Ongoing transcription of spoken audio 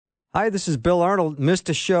Hi, this is Bill Arnold. Missed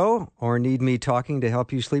a show or need me talking to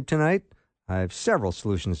help you sleep tonight? I have several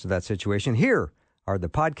solutions to that situation. Here are the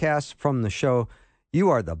podcasts from the show. You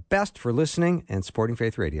are the best for listening and supporting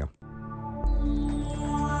Faith Radio.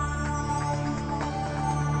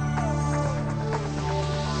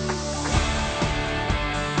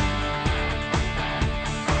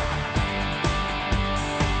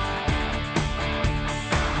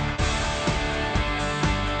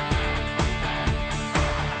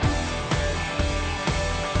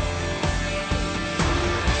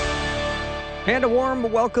 And a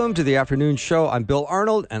warm welcome to the afternoon show. I'm Bill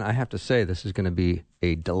Arnold, and I have to say this is going to be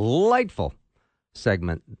a delightful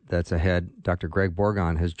segment that's ahead. Dr. Greg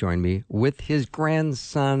Bourgond has joined me with his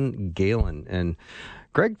grandson, Gaelan. And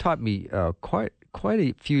Greg taught me quite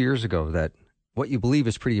a few years ago that what you believe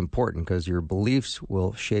is pretty important because your beliefs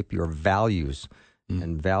will shape your values,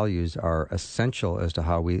 and values are essential as to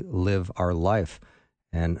how we live our life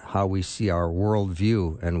and how we see our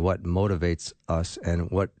worldview and what motivates us and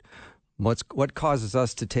what causes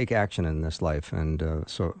us to take action in this life. And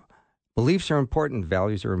so beliefs are important,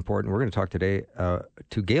 values are important. We're going to talk today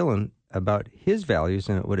to Gaelan about his values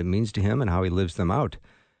and what it means to him and how he lives them out.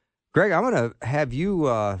 Greg, I'm going to have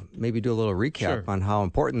you maybe do a little recap on how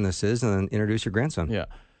important this is and then introduce your grandson. Yeah.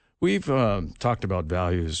 We've talked about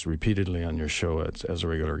values repeatedly on your show as a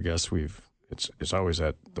regular guest. It's always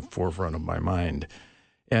at the forefront of my mind.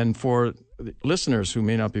 And for listeners who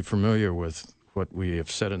may not be familiar with what we have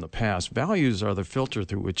said in the past, values are the filter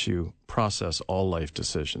through which you process all life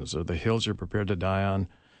decisions. They're the hills you're prepared to die on,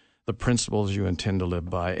 the principles you intend to live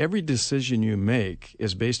by. Every decision you make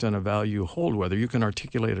is based on a value you hold, whether you can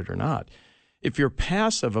articulate it or not. If you're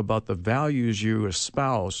passive about the values you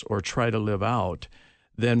espouse or try to live out,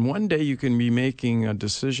 then one day you can be making a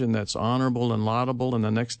decision that's honorable and laudable, and the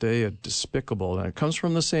next day a despicable. And it comes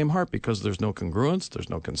from the same heart because there's no congruence, there's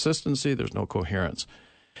no consistency, there's no coherence.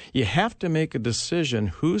 You have to make a decision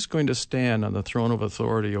who's going to stand on the throne of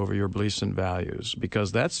authority over your beliefs and values,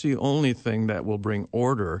 because that's the only thing that will bring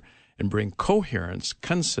order and bring coherence,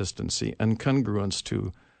 consistency, and congruence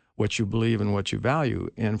to what you believe and what you value.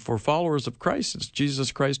 And for followers of Christ, it's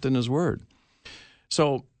Jesus Christ and His Word.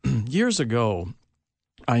 So years ago,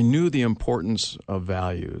 I knew the importance of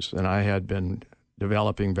values, and I had been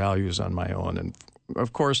developing values on my own. And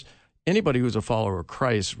of course, anybody who's a follower of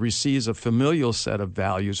Christ receives a familial set of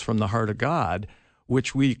values from the heart of God,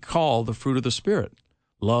 which we call the fruit of the Spirit: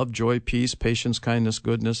 love, joy, peace, patience, kindness,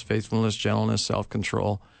 goodness, faithfulness, gentleness,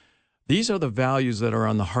 self-control. These are the values that are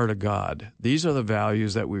on the heart of God. These are the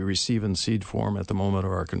values that we receive in seed form at the moment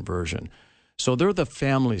of our conversion. So they're the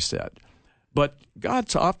family set. But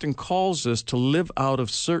God often calls us to live out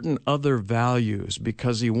of certain other values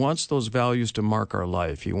because He wants those values to mark our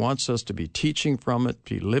life. He wants us to be teaching from it,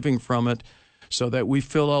 be living from it, so that we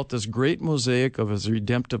fill out this great mosaic of His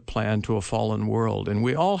redemptive plan to a fallen world. And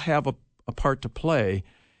we all have a part to play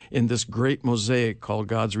in this great mosaic called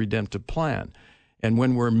God's redemptive plan. And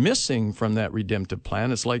when we're missing from that redemptive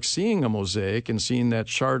plan, it's like seeing a mosaic and seeing that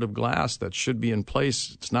shard of glass that should be in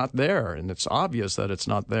place. It's not there, and it's obvious that it's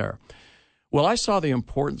not there. Well, I saw the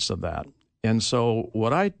importance of that. And so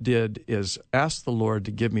what I did is ask the Lord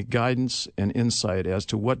to give me guidance and insight as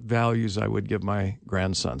to what values I would give my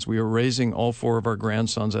grandsons. We were raising all four of our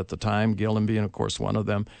grandsons at the time, Gaelan being, of course, one of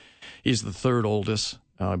them. He's the third oldest.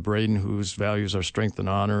 Braden, whose values are strength and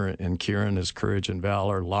honor, and Kieran is courage and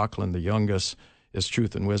valor. Lachlan, the youngest, is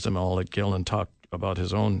truth and wisdom. I'll let Gaelan talk about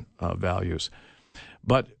his own values.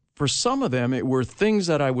 But for some of them, it were things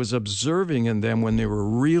that I was observing in them when they were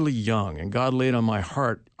really young. And God laid on my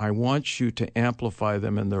heart, I want you to amplify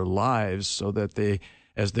them in their lives so that they,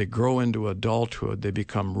 as they grow into adulthood, they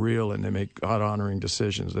become real and they make God-honoring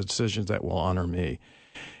decisions, the decisions that will honor me.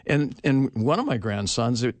 And one of my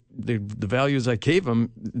grandsons, the values I gave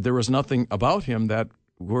him, there was nothing about him that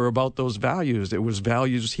were about those values. It was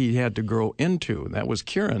values he had to grow into. And that was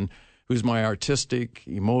Kieran, who's my artistic,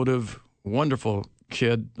 emotive, wonderful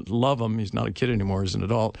kid. Love him. He's not a kid anymore. He's an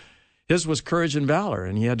adult. His was courage and valor,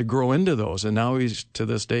 and he had to grow into those. And now to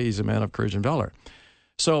this day, he's a man of courage and valor.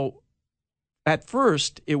 So at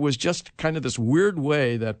first, it was just kind of this weird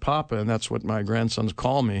way that Papa, and that's what my grandsons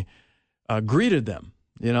call me, greeted them.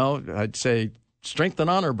 You know, I'd say, strength and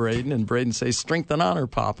honor, Braden, and Braden say, strength and honor,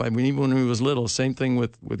 Papa. I mean, even when he was little, same thing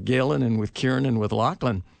with Gaelan and with Kieran and with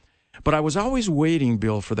Lachlan. But I was always waiting,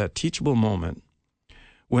 Bill, for that teachable moment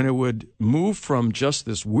when it would move from just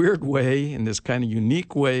this weird way and this kind of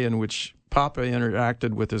unique way in which Papa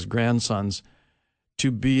interacted with his grandsons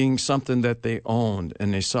to being something that they owned,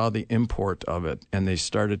 and they saw the import of it, and they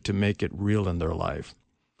started to make it real in their life.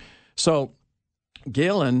 So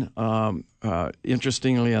Gaelan,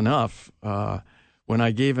 interestingly enough, when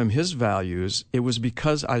I gave him his values, it was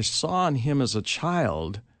because I saw in him as a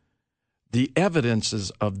child the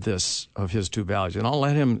evidences of his two values. And I'll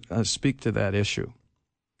let him speak to that issue.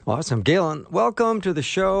 Awesome. Gaelan, welcome to the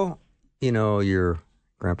show. You know, your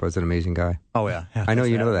grandpa's an amazing guy. Oh, yeah. I know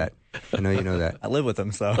you know that. I know you know that. I live with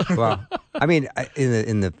him, so. Well, I mean,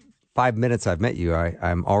 in the 5 minutes I've met you,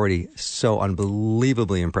 I'm already so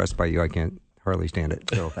unbelievably impressed by you. I can't hardly stand it.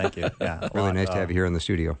 So Thank you. Yeah, really nice to have you here in the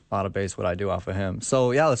studio. A lot of base what I do off of him.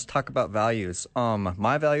 So yeah, let's talk about values.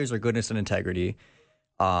 My values are goodness and integrity,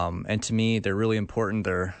 and to me, they're really important.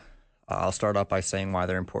 I'll start off by saying why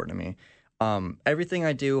they're important to me. Everything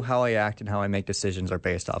I do, how I act, and how I make decisions are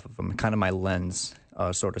based off of them. Kind of my lens,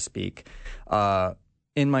 so to speak.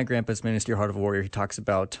 In my grandpa's ministry, Heart of a Warrior, he talks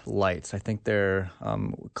about lights. I think they're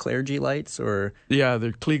clergy lights or... Yeah,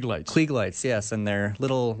 they're Klieg lights. Klieg lights, yes. And they're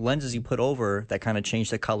little lenses you put over that kind of change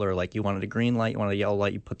the color. Like you wanted a green light, you wanted a yellow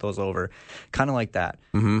light, you put those over. Kind of like that.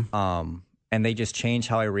 Mm-hmm. And they just change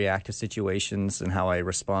how I react to situations and how I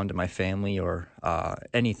respond to my family or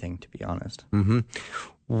anything, to be honest. Mm-hmm.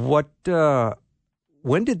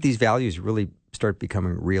 When did these values really start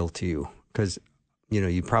becoming real to you? Because... you know,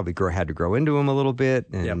 you probably had to grow into them a little bit,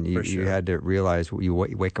 and you had to realize you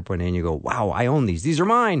wake up one day and you go, "Wow, I own these. These are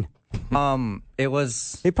mine." It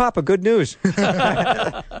was. Hey, Papa, good news.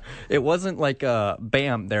 It wasn't like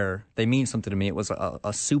bam. They mean something to me. It was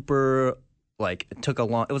a super it took a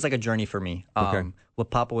long. It was like a journey for me. Okay.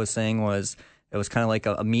 What Papa was saying was it was kind of like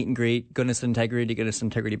a meet and greet, goodness and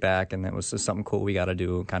integrity back, and that was just something cool we got to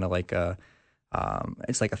do. Kind of like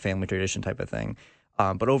it's like a family tradition type of thing.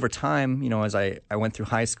 But over time, you know, as I went through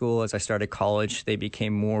high school, as I started college, they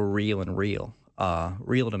became more real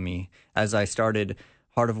to me. As I started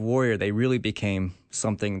Heart of a Warrior, they really became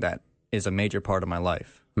something that is a major part of my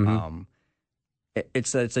life. Mm-hmm.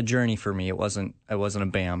 It's a journey for me. It wasn't a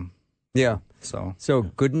bam. Yeah. So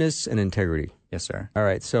goodness and integrity. Yes, sir. All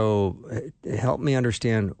right. So help me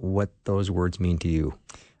understand what those words mean to you.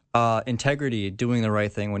 Integrity, doing the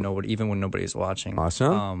right thing even when nobody's watching.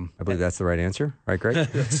 Awesome. I believe that's the right answer. Right, Greg?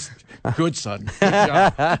 Good, son. Good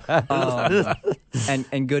job.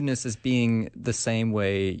 And goodness is being the same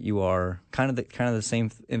way you are, kind of the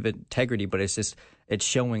same integrity, but it's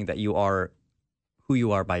showing that you are who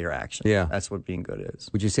you are by your actions. Yeah. That's what being good is.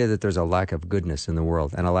 Would you say that there's a lack of goodness in the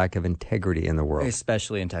world and a lack of integrity in the world?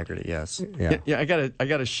 Especially integrity, yes. Yeah. I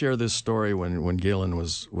gotta share this story when Gaelan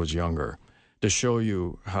was younger, to show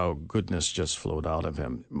you how goodness just flowed out of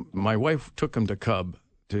him. My wife took him to Cub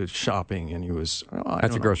to shopping, and he was...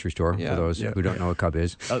 That's a grocery store, for those who don't know what Cub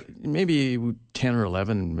is. Maybe 10 or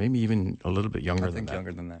 11, maybe even a little bit younger than that.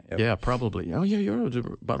 Younger than that, yep. Yeah, probably. Oh, yeah, you're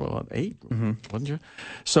about 8, wasn't you?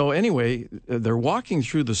 So anyway, they're walking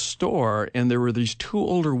through the store, and there were these two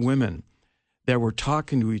older women that were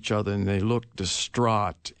talking to each other, and they looked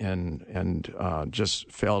distraught and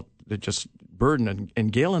just felt... just burden.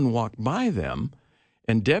 And Gaelan walked by them,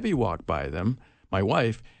 and Debbie walked by them, my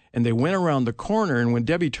wife, and they went around the corner, and when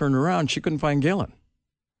Debbie turned around, she couldn't find Gaelan.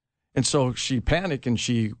 And so she panicked, and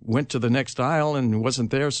she went to the next aisle and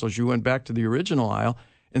wasn't there, so she went back to the original aisle,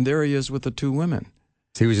 and there he is with the two women.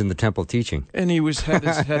 So he was in the temple teaching. And he had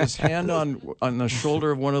his hand on the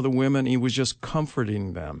shoulder of one of the women. He was just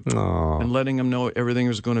comforting them and letting them know everything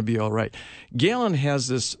was going to be all right. Gaelan has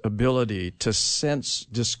this ability to sense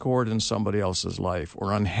discord in somebody else's life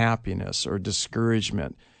or unhappiness or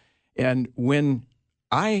discouragement. And when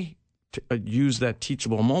I use that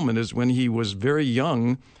teachable moment is when he was very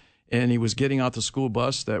young and he was getting out the school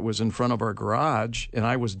bus that was in front of our garage, and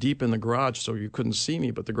I was deep in the garage, so you couldn't see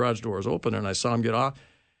me, but the garage door was open, and I saw him get off,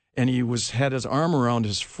 and he had his arm around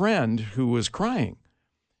his friend who was crying.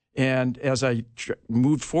 And as I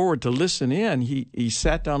moved forward to listen in, he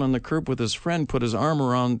sat down on the curb with his friend, put his arm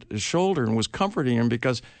around his shoulder, and was comforting him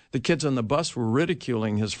because the kids on the bus were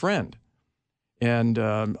ridiculing his friend. And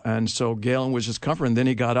so Gaelan was just comforting. Then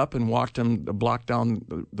he got up and walked him a block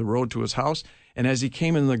down the road to his house. And as he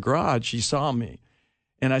came in the garage, he saw me.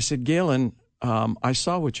 And I said, Gaelan, I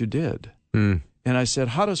saw what you did. And I said,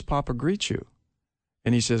 how does Papa greet you?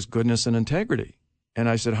 And he says, goodness and integrity. And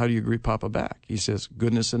I said, how do you greet Papa back? He says,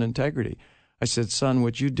 goodness and integrity. I said, son,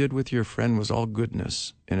 what you did with your friend was all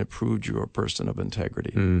goodness, and it proved you a person of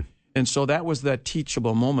integrity. And so that was that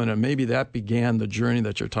teachable moment, and maybe that began the journey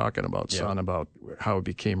that you're talking about, son, about how it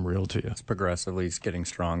became real to you. It's progressively getting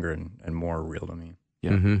stronger and more real to me.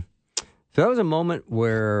 Yeah. Mm-hmm. So that was a moment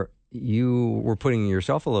where you were putting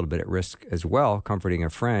yourself a little bit at risk as well, comforting a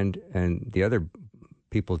friend, and the other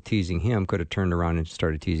people teasing him could have turned around and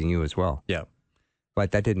started teasing you as well. Yeah.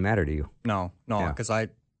 But that didn't matter to you. No, because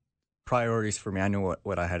priorities for me. I knew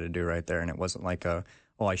what I had to do right there, and it wasn't like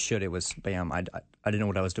I should. It was bam. I didn't know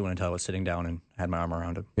what I was doing until I was sitting down and had my arm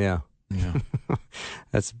around him. Yeah. Yeah.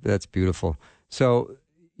 That's beautiful. So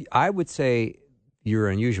I would say you're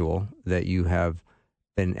unusual that you have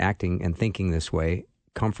been acting and thinking this way,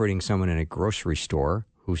 comforting someone in a grocery store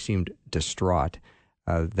who seemed distraught.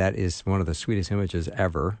 That is one of the sweetest images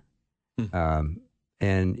ever.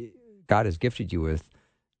 And God has gifted you with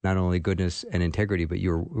not only goodness and integrity, but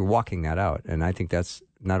you're walking that out. And I think that's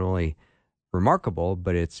not only remarkable,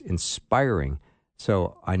 but it's inspiring.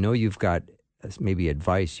 So I know you've got maybe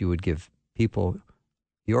advice you would give people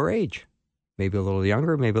your age, maybe a little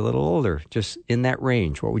younger, maybe a little older, just in that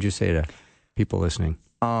range. What would you say to people listening?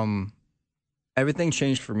 Everything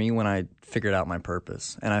changed for me when I figured out my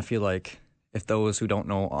purpose. And I feel like if those who don't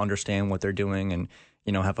know understand what they're doing and,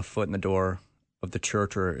 have a foot in the door of the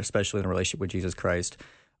church, or especially in a relationship with Jesus Christ,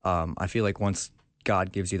 I feel like once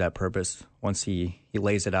God gives you that purpose, once He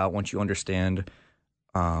lays it out, once you understand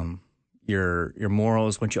your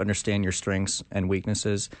morals, once you understand your strengths and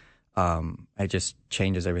weaknesses, it just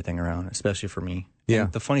changes everything around, especially for me. Yeah.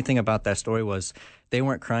 And the funny thing about that story was they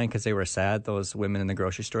weren't crying because they were sad. Those women in the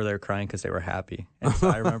grocery store, they were crying because they were happy. And so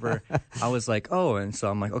I remember I was like, oh, and so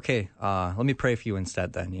I'm like, okay, let me pray for you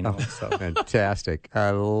instead then, So. Fantastic.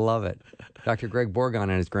 I love it. Dr. Greg Bourgond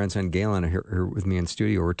and his grandson Gaelan are here with me in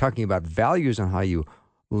studio. We're talking about values and how you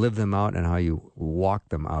live them out and how you walk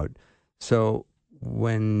them out. So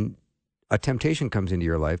when a temptation comes into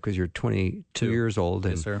your life, because you're 22 years old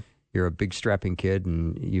and yes, sir. You're a big strapping kid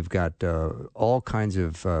and you've got all kinds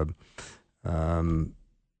of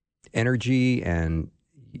energy and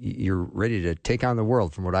you're ready to take on the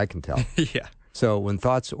world from what I can tell. Yeah. So when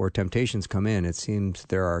thoughts or temptations come in, it seems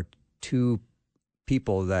there are two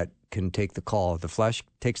people that can take the call. The flesh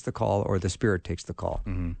takes the call or the spirit takes the call.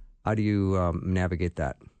 Mm-hmm. How do you navigate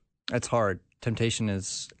that? It's hard. Temptation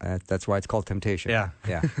is... that's why it's called temptation. Yeah.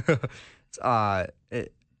 Yeah.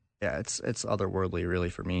 It's otherworldly,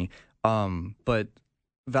 really, for me. But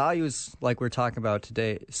values, like we're talking about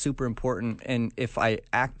today, super important. And if I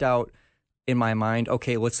act out in my mind,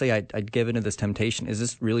 okay, let's say I'd give into this temptation. Is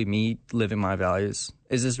this really me living my values?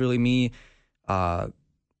 Is this really me,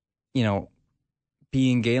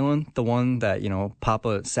 being Gaelan, the one that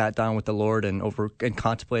Papa sat down with the Lord and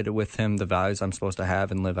contemplated with him the values I'm supposed to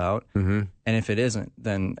have and live out? Mm-hmm. And if it isn't,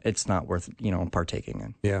 then it's not worth partaking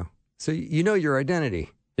in. Yeah. So you know your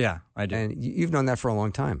identity. Yeah, I do. And you've known that for a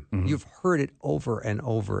long time. Mm-hmm. You've heard it over and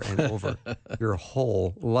over and over your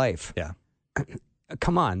whole life. Yeah.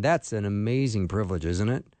 Come on, that's an amazing privilege, isn't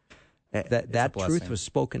it? That truth was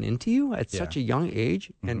spoken into you at such a young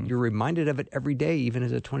age, and you're reminded of it every day, even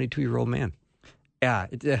as a 22-year-old man. Yeah,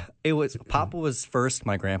 it was. Papa was first,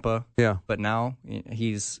 my grandpa. Yeah. But now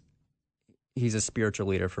he's a spiritual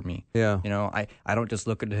leader for me. Yeah. I don't just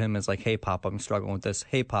look at him as like, hey, Papa, I'm struggling with this.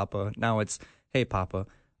 Hey, Papa. Now it's, hey, Papa,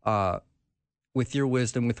 with your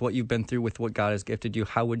wisdom, with what you've been through, with what God has gifted you,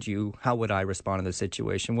 how would I respond to the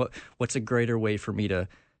situation? What's a greater way for me to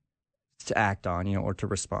act on, or to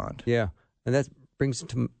respond? Yeah. And that brings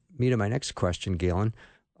me to my next question, Gaelan.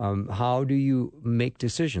 How do you make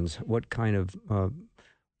decisions? What kind of,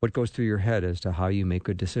 what goes through your head as to how you make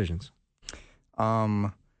good decisions?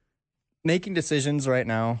 Making decisions right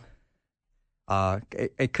now,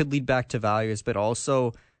 it could lead back to values, but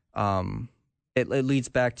also it leads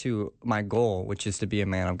back to my goal, which is to be a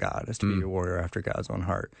man of God, is to be a warrior after God's own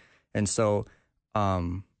heart. And so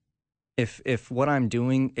if what I'm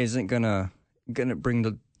doing isn't gonna bring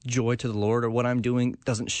the joy to the Lord, or what I'm doing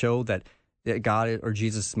doesn't show that God or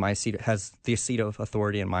Jesus has the seat of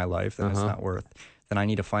authority in my life, then it's not worth. Then I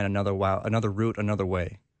need to find another route, another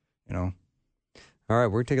way, All right,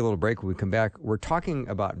 we're going to take a little break. When we come back, we're talking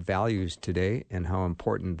about values today and how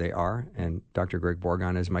important they are. And Dr. Greg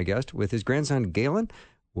Bourgond is my guest with his grandson, Gaelan.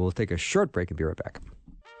 We'll take a short break and be right back.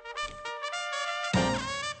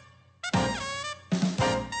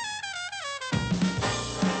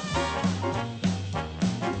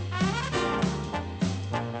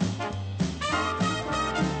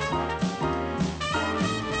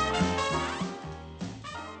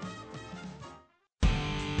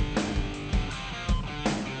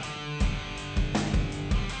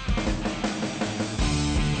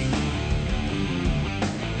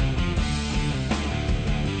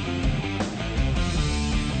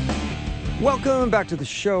 Welcome back to the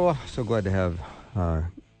show. So glad to have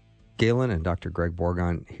Gaelan and Dr. Greg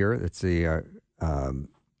Bourgond here. It's the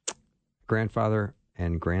grandfather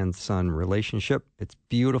and grandson relationship. It's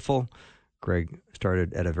beautiful. Greg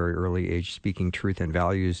started at a very early age speaking truth and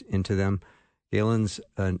values into them. Gaelan's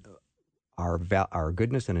our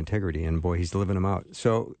goodness and integrity, and boy, he's living them out.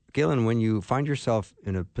 So, Gaelan, when you find yourself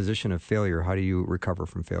in a position of failure, how do you recover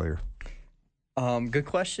from failure? Good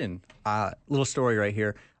question. Little story right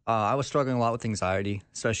here. I was struggling a lot with anxiety,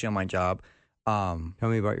 especially on my job. Tell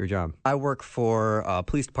me about your job. I work for a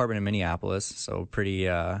police department in Minneapolis, so pretty...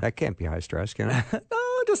 That can't be high stress, can it?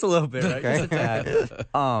 No, just a little bit, right? Okay. Just a tad.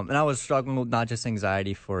 And I was struggling with not just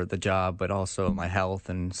anxiety for the job, but also my health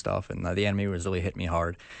and stuff, and the enemy was really hitting me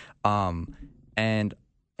hard. And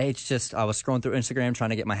it's just, I was scrolling through Instagram trying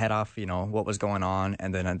to get my head off, what was going on,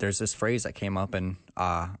 and then there's this phrase that came up, and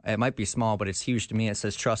it might be small, but it's huge to me. It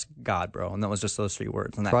says, "Trust God, bro," and that was just those 3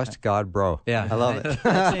 words. And Trust God, bro. Yeah. I love it.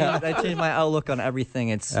 That changed my outlook on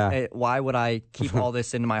everything. Why would I keep all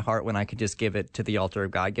this into my heart when I could just give it to the altar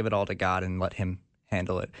of God, give it all to God, and let Him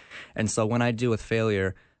handle it? And so when I deal with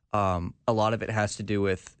failure, a lot of it has to do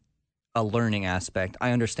with a learning aspect.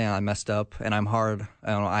 I understand I messed up and I'm hard.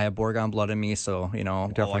 I have Bourgond blood in me, so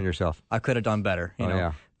Tough on yourself. I could have done better. You know,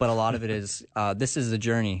 yeah. But a lot of it is this is a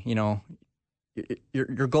journey.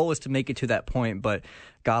 Your goal is to make it to that point, but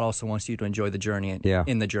God also wants you to enjoy the journey. And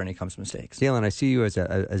in the journey comes mistakes. Gaelan, I see you as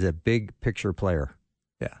a big picture player.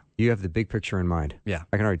 Yeah, you have the big picture in mind. Yeah,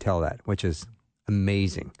 I can already tell that, which is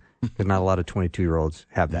amazing. Because not a lot of 22-year-olds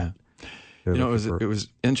have that. Yeah. It was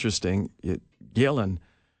interesting. Gaelan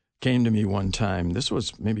came to me one time, this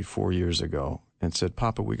was maybe 4 years ago, and said,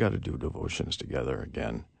 "Papa, we got to do devotions together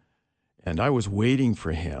again." And I was waiting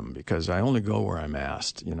for him because I only go where I'm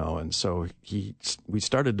asked, and so we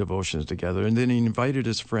started devotions together, and then he invited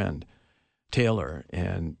his friend, Taylor,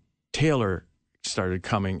 and Taylor started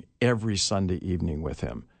coming every Sunday evening with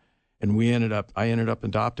him. And I ended up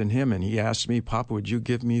adopting him, and he asked me, "Papa, would you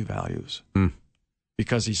give me values?"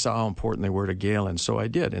 Because he saw how important they were to Gaelan. So I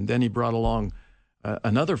did. And then he brought along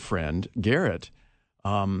another friend, Garrett,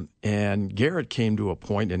 and Garrett came to a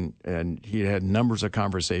point, and he had numbers of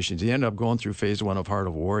conversations. He ended up going through phase 1 of Heart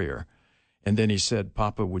of Warrior. And then he said,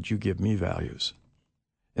 "Papa, would you give me values?"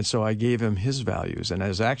 And so I gave him his values. And I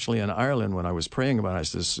was actually in Ireland when I was praying about it. I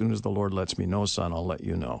said, "As soon as the Lord lets me know, son, I'll let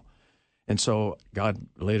you know." And so God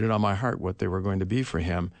laid it on my heart what they were going to be for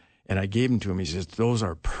him. And I gave them to him. He says, "Those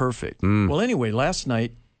are perfect." Well, anyway, last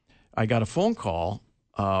night I got a phone call.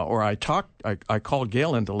 I called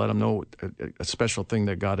Gaelan to let him know a special thing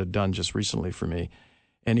that God had done just recently for me.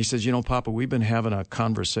 And he says, "Papa, we've been having a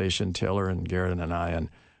conversation, Taylor and Garrett and I, and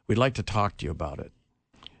we'd like to talk to you about it."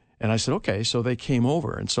 And I said, "Okay." So they came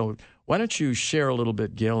over. And so why don't you share a little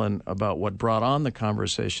bit, Gaelan, about what brought on the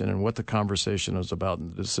conversation and what the conversation was about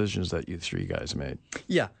and the decisions that you 3 guys made?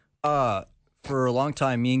 Yeah. For a long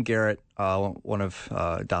time, me and Garrett, one of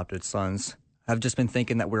adopted sons, have just been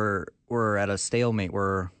thinking that we're at a stalemate.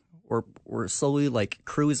 We're slowly like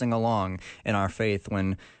cruising along in our faith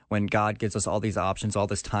when God gives us all these options, all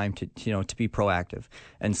this time to be proactive.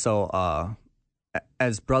 And so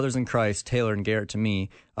as brothers in Christ, Taylor and Garrett to me,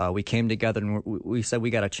 we came together and we said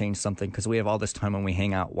we got to change something because we have all this time when we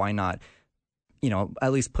hang out. Why not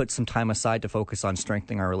at least put some time aside to focus on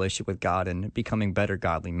strengthening our relationship with God and becoming better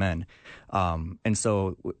godly men. And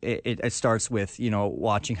so it starts with,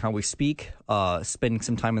 watching how we speak, spending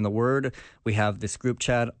some time in the Word. We have this group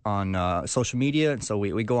chat on social media. And so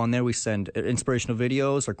we go on there, we send inspirational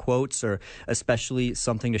videos or quotes or especially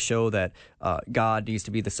something to show that God needs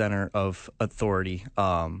to be the center of authority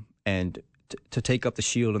and to take up the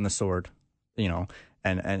shield and the sword,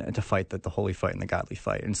 and to fight the holy fight and the godly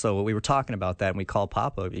fight. And so we were talking about that, and we called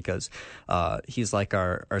Papa because he's like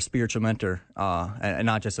our spiritual mentor, and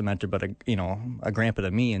not just a mentor, but a grandpa to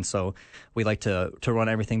me. And so we like to run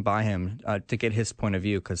everything by him to get his point of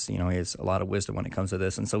view because, he has a lot of wisdom when it comes to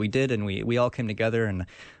this. And so we did, and we all came together, and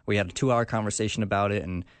we had a 2-hour conversation about it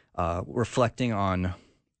and reflecting on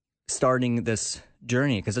starting this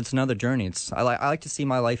journey because it's another journey. I like to see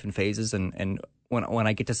my life in phases, and when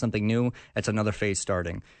I get to something new, it's another phase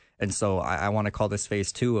starting. And so I want to call this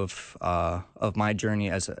phase 2 of my journey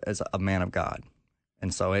as a man of God.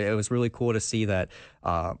 And so it was really cool to see that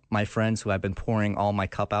my friends who I've been pouring all my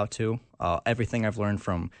cup out to, everything I've learned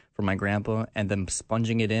from my grandpa, and them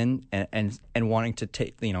sponging it in and wanting to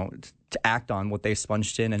take, to act on what they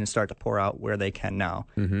sponged in and start to pour out where they can now.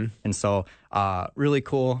 Mm-hmm. And so really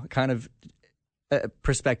cool, kind of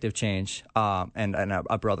perspective change, and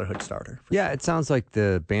a brotherhood starter. Yeah, it sounds like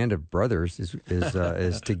the band of brothers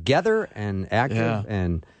is together and active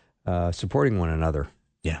and supporting one another.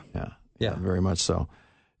 Yeah, very much so.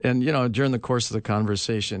 And during the course of the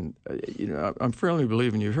conversation, I'm firmly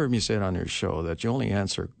believing, you heard me say it on your show, that you only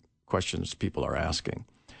answer questions people are asking.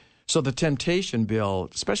 So the temptation, Bill,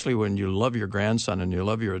 especially when you love your grandson and you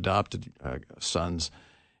love your adopted sons,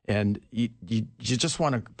 And you just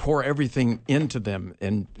want to pour everything into them.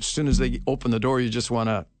 And as soon as they open the door, you just want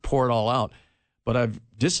to pour it all out. But I've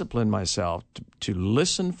disciplined myself to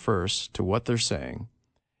listen first to what they're saying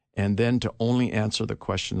and then to only answer the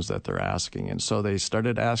questions that they're asking. And so they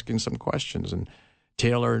started asking some questions. And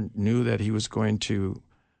Taylor knew that he was going to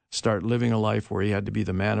start living a life where he had to be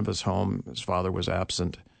the man of his home. His father was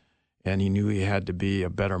absent. And he knew he had to be a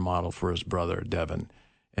better model for his brother, Devin.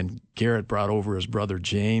 And Garrett brought over his brother,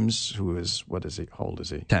 James, who is, how old is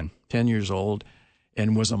he? 10. 10 years old,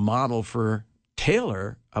 and was a model for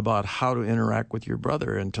Taylor about how to interact with your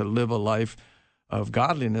brother and to live a life of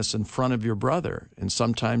godliness in front of your brother. And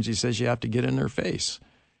sometimes he says you have to get in their face.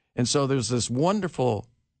 And so there's this wonderful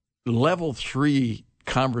level 3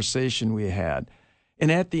 conversation we had. And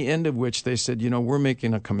at the end of which they said, we're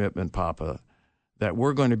making a commitment, Papa, that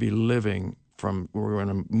we're going to be we're going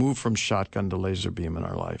to move from shotgun to laser beam in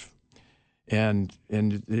our life. And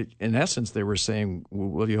in essence, they were saying,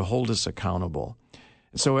 will you hold us accountable?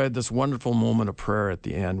 And so I had this wonderful moment of prayer at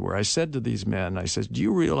the end where I said to these men, I said, do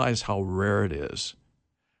you realize how rare it is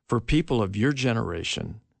for people of your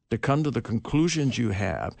generation to come to the conclusions you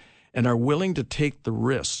have and are willing to take the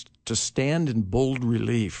risk to stand in bold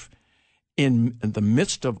relief in the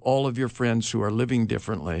midst of all of your friends who are living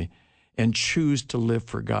differently and choose to live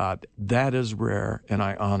for God? That is rare, and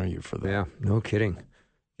I honor you for that. Yeah, no kidding.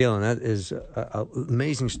 Gaelan, that is an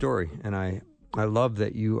amazing story, and I love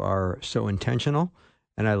that you are so intentional,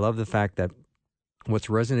 and I love the fact that what's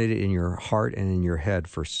resonated in your heart and in your head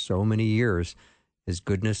for so many years is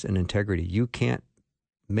goodness and integrity. You can't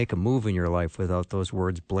make a move in your life without those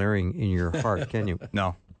words blaring in your heart, can you?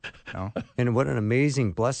 No. And what an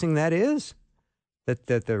amazing blessing that is, that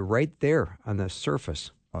they're right there on the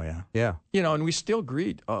surface. Oh, yeah. Yeah. And we still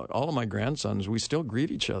greet, all of my grandsons, we still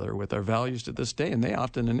greet each other with our values to this day, and they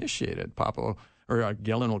often initiate it. Papa, or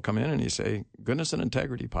Gaelan will come in and he say, goodness and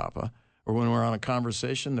integrity, Papa. Or when we're on a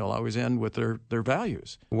conversation, they'll always end with their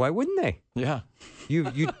values. Why wouldn't they? Yeah.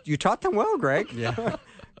 You taught them well, Greg. Yeah.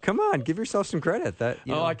 Come on, give yourself some credit.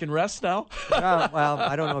 I can rest now? Well,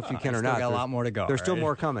 I don't know if you can or not. Got a lot more to go. There's still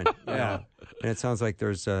more coming. Yeah. And it sounds like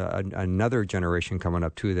there's another generation coming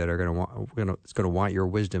up too that are going to want your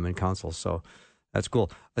wisdom and counsel. So that's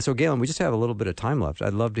cool. So Gaelan, we just have a little bit of time left.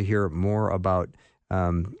 I'd love to hear more about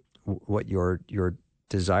what your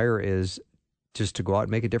desire is, just to go out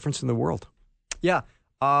and make a difference in the world. Yeah.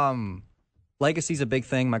 Legacy's a big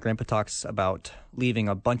thing. My grandpa talks about leaving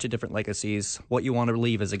a bunch of different legacies. What you want to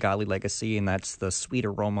leave is a godly legacy, and that's the sweet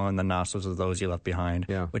aroma in the nostrils of those you left behind,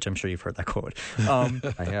 which I'm sure you've heard that quote.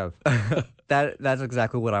 I have. That's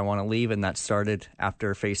exactly what I want to leave, and that started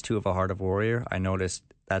after phase 2 of A Heart of Warrior. I noticed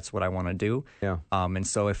that's what I want to do. Yeah. And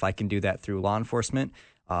so if I can do that through law enforcement,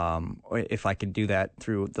 or if I can do that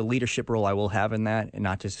through the leadership role I will have in that, and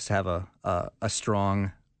not just have a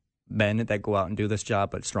strong men that go out and do this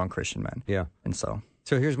job, but strong Christian men. Yeah. And so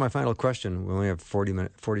here's my final question. We only have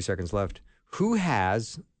 40 seconds left. Who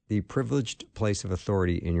has the privileged place of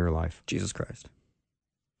authority in your life? Jesus Christ.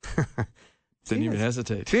 Didn't even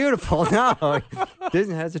hesitate. Beautiful. No,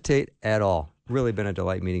 didn't hesitate at all. Really been a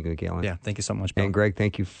delight meeting with Gaelan. Yeah, thank you so much, Bill. And Greg,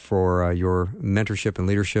 thank you for your mentorship and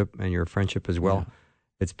leadership and your friendship as well. Yeah.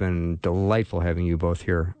 It's been delightful having you both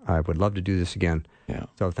here. I would love to do this again. Yeah.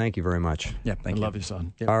 So thank you very much. Yeah, thank you. I love you,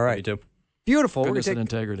 son. Yeah, all right. You too. Beautiful. Goodness and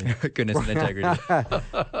integrity. Goodness and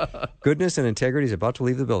integrity. Goodness and integrity is about to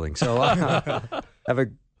leave the building. So have a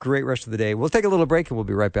great rest of the day. We'll take a little break and we'll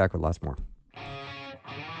be right back with lots more.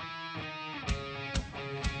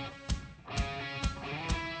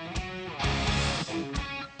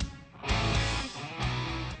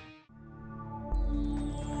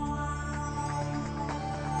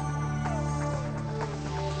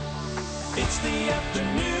 It's the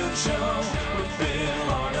afternoon show with Bill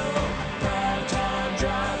Arno. Prime time,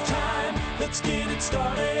 drive time. Let's get it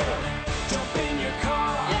started. Jump in your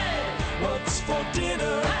car. Yeah. What's for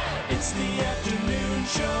dinner? Hey. It's the afternoon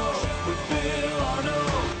show with Bill Arno.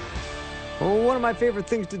 Well, one of my favorite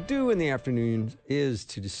things to do in the afternoon is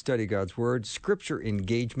to study God's Word, Scripture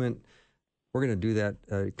engagement. We're going to do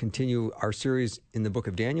that, continue our series in the book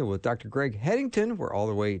of Daniel with Dr. Greg Headington. We're all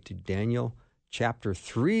the way to Daniel Chapter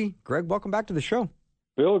 3. Greg, welcome back to the show.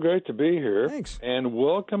 Bill, great to be here. Thanks. And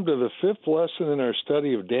welcome to the 5th lesson in our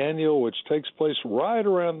study of Daniel, which takes place right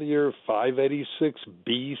around the year 586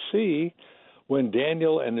 BC, when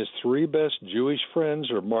Daniel and his 3 best Jewish friends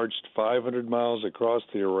are marched 500 miles across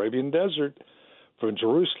the Arabian desert from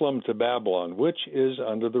Jerusalem to Babylon, which is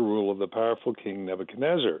under the rule of the powerful king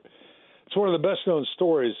Nebuchadnezzar. It's one of the best-known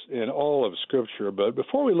stories in all of Scripture. But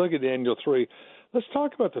before we look at Daniel 3, let's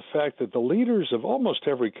talk about the fact that the leaders of almost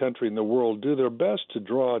every country in the world do their best to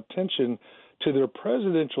draw attention to their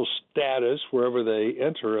presidential status wherever they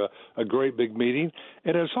enter a great big meeting,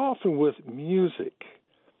 and it's often with music.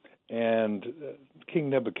 And King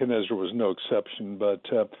Nebuchadnezzar was no exception, but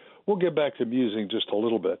we'll get back to music in just a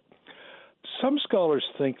little bit. Some scholars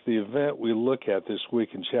think the event we look at this week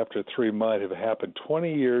in chapter 3 might have happened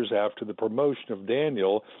 20 years after the promotion of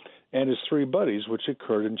Daniel and his three buddies, which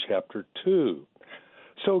occurred in chapter 2.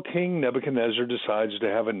 So King Nebuchadnezzar decides to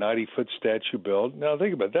have a 90-foot statue built. Now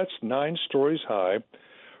think about it, that's 9 stories high,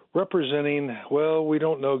 representing, well, we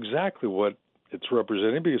don't know exactly what it's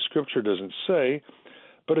representing because Scripture doesn't say,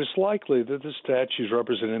 but it's likely that the statue is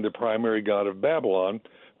representing the primary god of Babylon,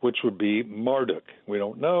 which would be Marduk. We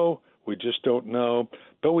don't know. We just don't know.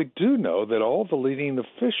 But we do know that all the leading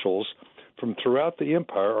officials from throughout the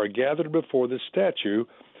empire are gathered before the statue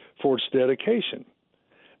for its dedication.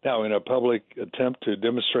 Now, in a public attempt to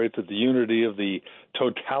demonstrate that the unity of the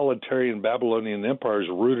totalitarian Babylonian empire is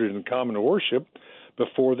rooted in common worship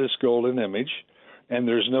before this golden image, and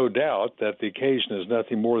there's no doubt that the occasion is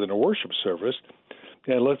nothing more than a worship service.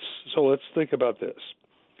 And let's think about this.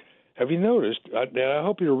 Have you noticed, and I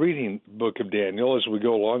hope you're reading the book of Daniel as we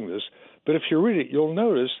go along this, but if you read it, you'll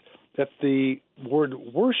notice that the word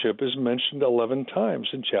worship is mentioned 11 times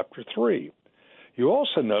in chapter 3. You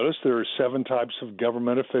also notice there are 7 types of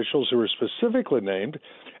government officials who are specifically named,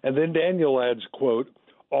 and then Daniel adds, quote,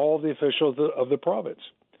 all the officials of the province.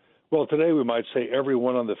 Well, today we might say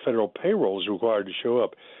everyone on the federal payroll is required to show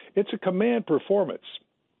up. It's a command performance.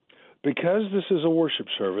 Because this is a worship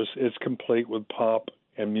service, it's complete with pomp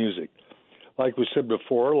and music. Like we said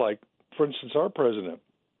before, like, for instance, our president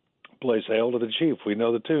plays Hail to the Chief. We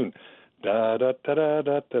know the tune. Da, da, da, da,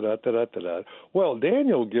 da, da, da, da, da. Well,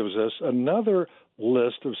 Daniel gives us another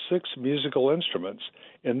list of 6 musical instruments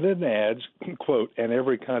and then adds, quote, and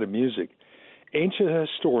every kind of music. Ancient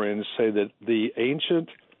historians say that the ancient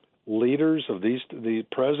leaders of the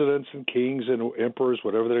presidents and kings and emperors,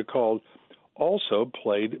 whatever they're called, also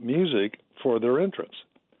played music for their entrance.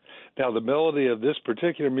 Now, the melody of this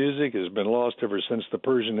particular music has been lost ever since the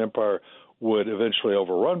Persian Empire would eventually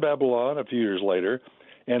overrun Babylon a few years later,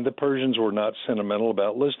 and the Persians were not sentimental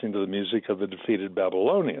about listening to the music of the defeated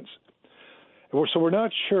Babylonians. So we're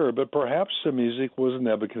not sure, but perhaps the music was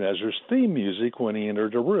Nebuchadnezzar's theme music when he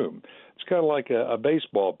entered a room. It's kind of like a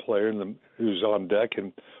baseball player who's on deck,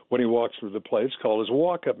 and when he walks through the plate, it's called his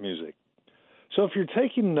walk-up music. So if you're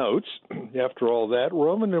taking notes, after all that,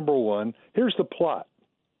 Roman number 1, here's the plot.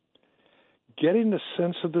 Getting the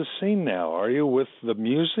sense of the scene now. Are you with the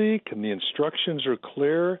music and the instructions are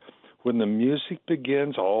clear? When the music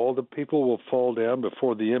begins, all the people will fall down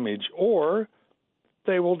before the image, or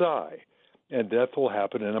they will die, and death will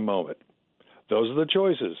happen in a moment. Those are the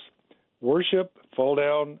choices. Worship, fall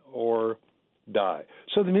down, or die.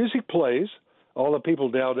 So the music plays. All the people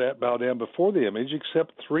bow down before the image,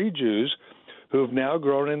 except 3 Jews who have now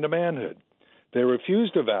grown into manhood. They refuse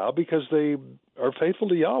to vow because they are faithful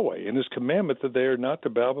to Yahweh and his commandment that they are not to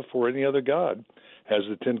bow before any other god, as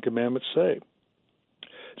the 10 Commandments say.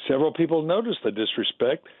 Several people notice the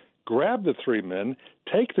disrespect, grab the 3 men,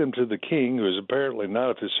 take them to the king, who is apparently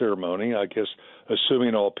not at the ceremony, I guess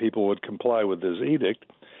assuming all people would comply with his edict,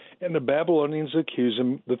 and the Babylonians accuse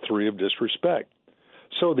the 3 of disrespect.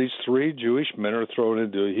 So these 3 Jewish men are thrown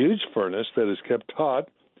into a huge furnace that is kept hot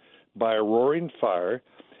by a roaring fire,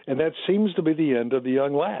 and that seems to be the end of the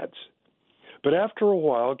young lads. But after a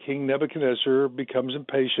while, King Nebuchadnezzar becomes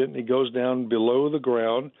impatient, and he goes down below the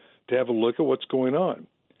ground to have a look at what's going on.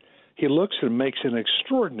 He looks and makes an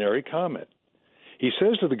extraordinary comment. He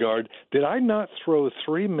says to the guard, did I not throw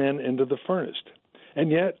 3 men into the furnace? And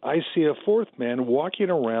yet I see a 4th man walking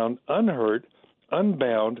around unhurt,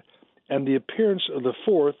 unbound, and the appearance of the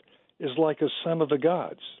 4th is like a son of the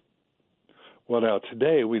gods. Well, now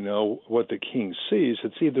today we know what the king sees.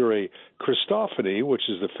 It's either a Christophany, which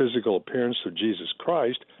is the physical appearance of Jesus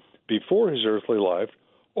Christ before his earthly life,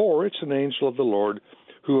 or it's an angel of the Lord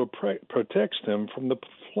who protects them from the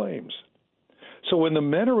flames. So when the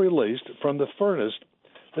men are released from the furnace,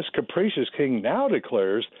 this capricious king now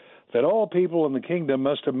declares that all people in the kingdom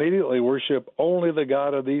must immediately worship only the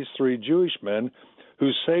God of these 3 Jewish men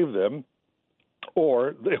who saved them,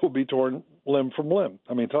 or they will be torn limb from limb.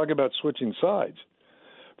 I mean, talk about switching sides.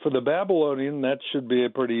 For the Babylonian, that should be a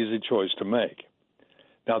pretty easy choice to make.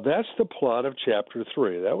 Now, that's the plot of chapter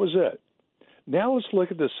 3. That was it. Now let's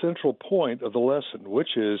look at the central point of the lesson,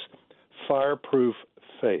 which is fireproof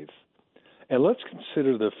faith. And let's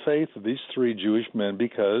consider the faith of these 3 Jewish men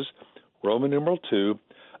because, Roman numeral 2,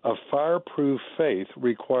 a fireproof faith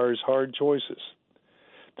requires hard choices.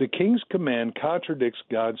 The king's command contradicts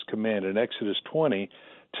God's command in Exodus 20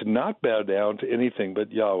 to not bow down to anything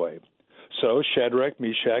but Yahweh. So Shadrach,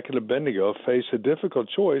 Meshach, and Abednego face a difficult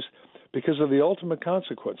choice because of the ultimate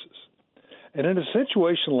consequences. And in a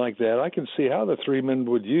situation like that, I can see how the three men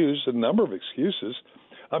would use a number of excuses.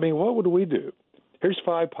 I mean, what would we do? Here's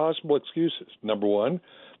 5 possible excuses. Number 1,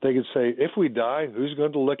 they could say, if we die, who's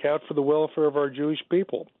going to look out for the welfare of our Jewish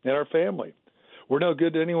people and our family? We're no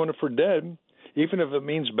good to anyone if we're dead. Even if it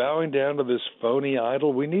means bowing down to this phony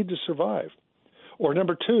idol, we need to survive. Or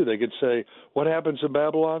number 2, they could say, what happens in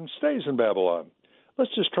Babylon stays in Babylon.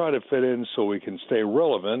 Let's just try to fit in so we can stay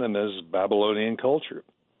relevant in this Babylonian culture.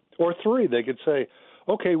 Or 3, they could say,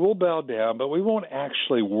 okay, we'll bow down, but we won't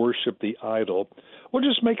actually worship the idol. We'll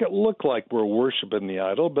just make it look like we're worshiping the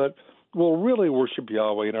idol, but we'll really worship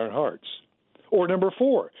Yahweh in our hearts. Or number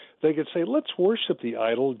 4, they could say, let's worship the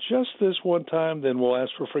idol just this one time, then we'll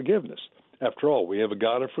ask for forgiveness. After all, we have a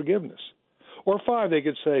God of forgiveness. Or 5, they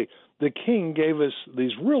could say, the king gave us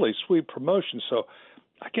these really sweet promotions, so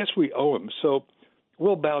I guess we owe him, so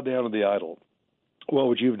we'll bow down to the idol. What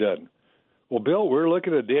would you have done? Well, Bill, we're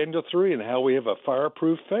looking at Daniel 3 and how we have a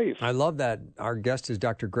fireproof faith. I love that. Our guest is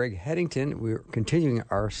Dr. Greg Headington. We're continuing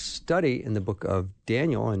our study in the book of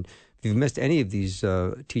Daniel, and if you've missed any of these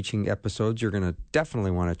teaching episodes, you're going to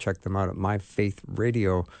definitely want to check them out at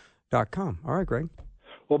myfaithradio.com. All right, Greg.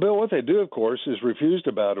 Well, Bill, what they do, of course, is refuse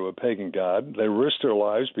to bow to a pagan god. They risk their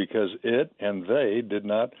lives because it and they did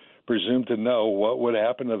not presume to know what would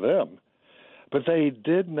happen to them. But they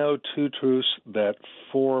did know 2 truths that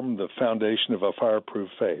form the foundation of a fireproof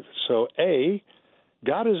faith. So, A,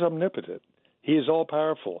 God is omnipotent. He is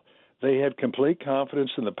all-powerful. They had complete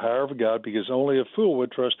confidence in the power of God because only a fool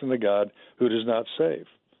would trust in a God who does not save.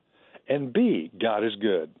 And B, God is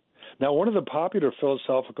good. Now, one of the popular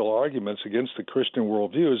philosophical arguments against the Christian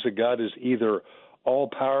worldview is that God is either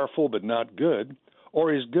all-powerful but not good,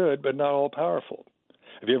 or he's good but not all-powerful.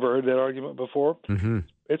 Have you ever heard that argument before? Mm-hmm.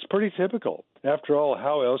 It's pretty typical. After all,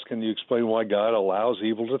 how else can you explain why God allows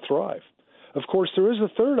evil to thrive? Of course, there is a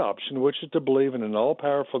third option, which is to believe in an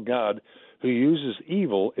all-powerful God who uses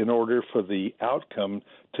evil in order for the outcome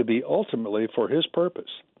to be ultimately for his purpose.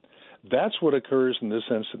 That's what occurs in this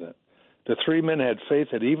incident. The 3 men had faith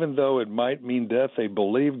that even though it might mean death, they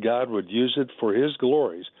believed God would use it for his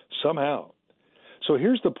glories somehow. So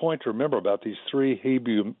here's the point to remember about these 3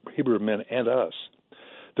 Hebrew men and us.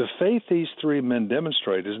 The faith these 3 men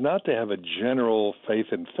demonstrate is not to have a general faith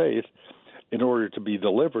in faith in order to be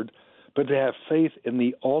delivered, but to have faith in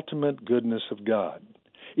the ultimate goodness of God.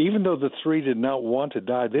 Even though the 3 did not want to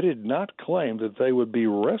die, they did not claim that they would be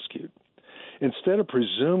rescued. Instead of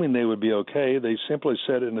presuming they would be okay, they simply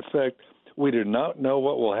said, in effect, we do not know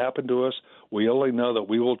what will happen to us. We only know that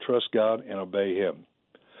we will trust God and obey him.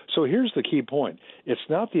 So here's the key point. It's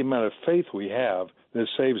not the amount of faith we have that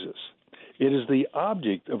saves us. It is the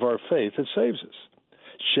object of our faith that saves us.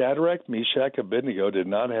 Shadrach, Meshach, Abednego did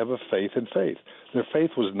not have a faith in faith. Their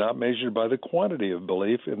faith was not measured by the quantity of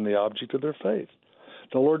belief in the object of their faith.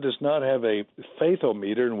 The Lord does not have a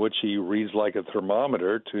faithometer in which he reads like a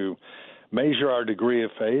thermometer to measure our degree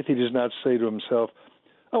of faith. He does not say to himself,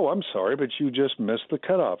 oh, I'm sorry, but you just missed the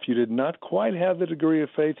cutoff. You did not quite have the degree of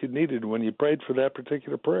faith you needed when you prayed for that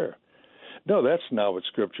particular prayer. No, that's not what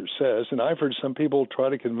Scripture says, and I've heard some people try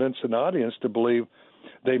to convince an audience to believe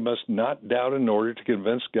they must not doubt in order to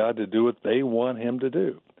convince God to do what they want him to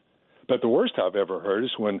do. But the worst I've ever heard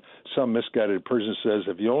is when some misguided person says,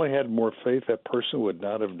 if you only had more faith, that person would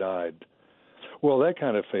not have died. Well, that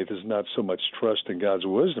kind of faith is not so much trust in God's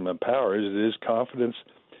wisdom and power as it is confidence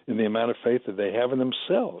in the amount of faith that they have in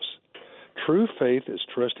themselves. True faith is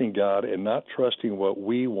trusting God and not trusting what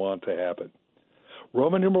we want to happen.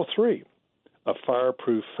 Roman numeral 3. A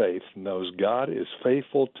fireproof faith knows God is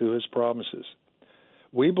faithful to his promises.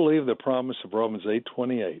 We believe the promise of Romans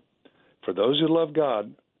 8:28. For those who love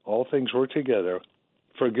God, all things work together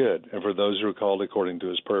for good, and for those who are called according to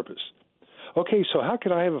his purpose. Okay, so how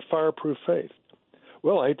can I have a fireproof faith?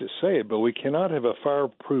 Well, I hate to say it, but we cannot have a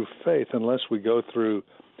fireproof faith unless we go through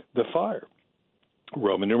the fire.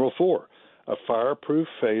 Roman numeral 4. A fireproof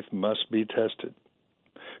faith must be tested.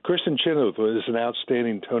 Kristen Chenoweth is an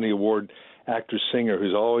outstanding Tony Award actor-singer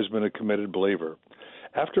who's always been a committed believer.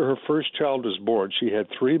 After her first child was born, she had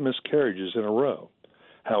 3 miscarriages in a row.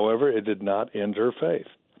 However, it did not end her faith.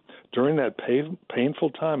 During that painful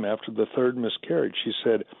time after the 3rd miscarriage, she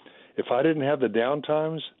said, if I didn't have the down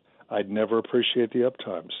times, I'd never appreciate the up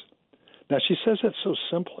times. Now, she says that so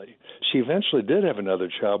simply. She eventually did have another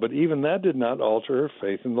child, but even that did not alter her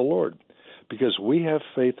faith in the Lord, because we have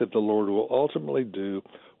faith that the Lord will ultimately do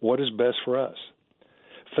what is best for us.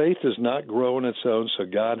 Faith does not grow on its own, so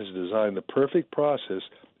God has designed the perfect process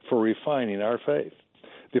for refining our faith.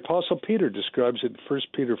 The Apostle Peter describes it in 1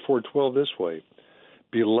 Peter 4:12 this way: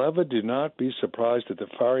 Beloved, do not be surprised at the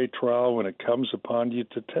fiery trial when it comes upon you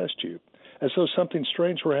to test you, as though something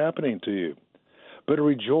strange were happening to you. But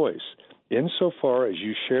rejoice, insofar as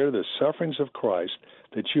you share the sufferings of Christ,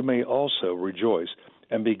 that you may also rejoice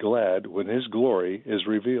and be glad when his glory is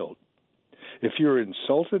revealed. If you are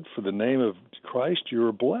insulted for the name of Christ, you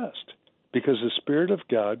are blessed, because the Spirit of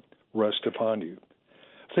God rests upon you.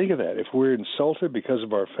 Think of that. If we're insulted because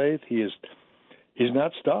of our faith, he's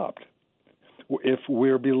not stopped. If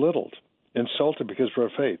we're belittled, insulted because of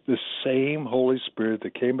our faith, the same Holy Spirit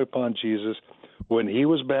that came upon Jesus when he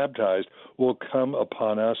was baptized will come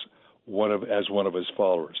upon us as one of his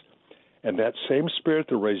followers. And that same Spirit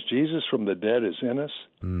that raised Jesus from the dead is in us.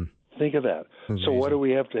 Think of that. Amazing. So what do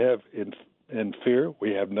we have to have in fear?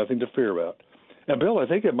 We have nothing to fear about. And, Bill, I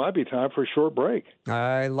think it might be time for a short break.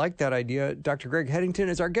 I like that idea. Dr. Greg Headington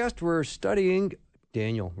is our guest. We're studying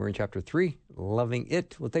Daniel. We're in chapter 3, Loving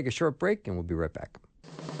It. We'll take a short break, and we'll be right back.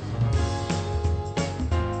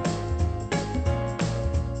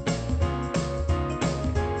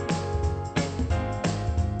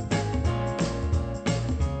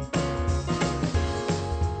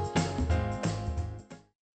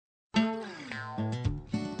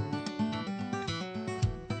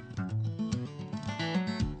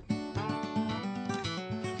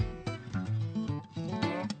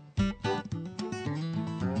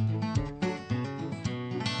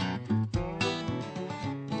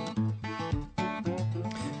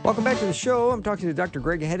 Welcome back to the show. I'm talking to Dr.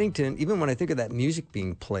 Greg Headington. Even when I think of that music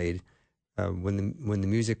being played, when the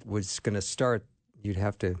music was going to start, you'd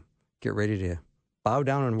have to get ready to bow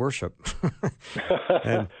down and worship.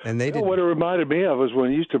 and they did. What it reminded me of was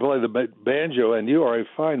when you used to play the banjo, and you are a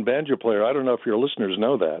fine banjo player. I don't know if your listeners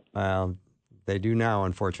know that. They do now,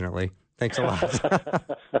 unfortunately. Thanks a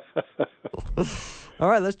lot. All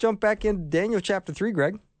right, let's jump back into Daniel chapter 3,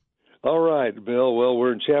 Greg. All right, Bill. Well,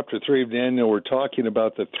 we're in chapter 3 of Daniel. We're talking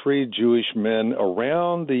about the 3 Jewish men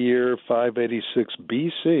around the year 586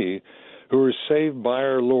 B.C. who were saved by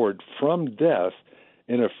our Lord from death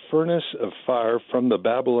in a furnace of fire from the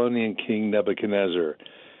Babylonian king Nebuchadnezzar.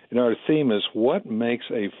 And our theme is, what makes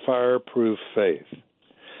a fireproof faith?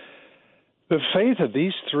 The faith of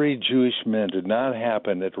these 3 Jewish men did not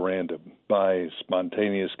happen at random, by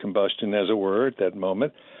spontaneous combustion, as it were, at that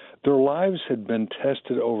moment. Their lives had been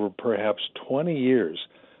tested over perhaps 20 years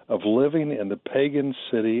of living in the pagan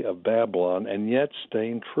city of Babylon and yet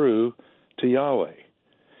staying true to Yahweh.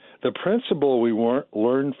 The principle we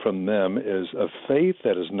learned from them is a faith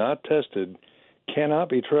that is not tested cannot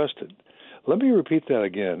be trusted. Let me repeat that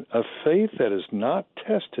again. A faith that is not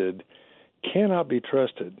tested cannot be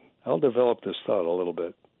trusted. I'll develop this thought a little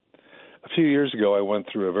bit. A few years ago, I went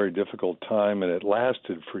through a very difficult time, and it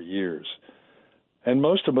lasted for years. And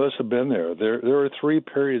most of us have been there. There are 3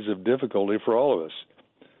 periods of difficulty for all of us.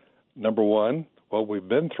 Number 1, what we've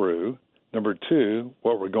been through. Number 2,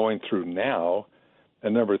 what we're going through now.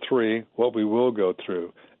 And number 3, what we will go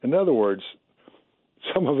through. In other words,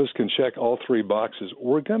 some of us can check all 3 boxes.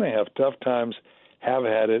 We're going to have tough times, have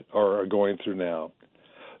had it, or are going through now.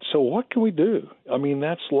 So what can we do? I mean,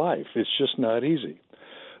 that's life. It's just not easy.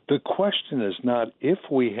 The question is not if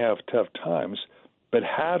we have tough times, but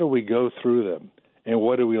how do we go through them? And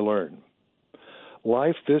what do we learn?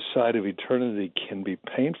 Life this side of eternity can be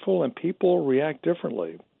painful, and people react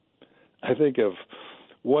differently. I think of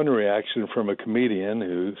one reaction from a comedian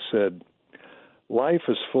who said, life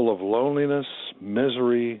is full of loneliness,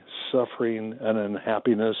 misery, suffering, and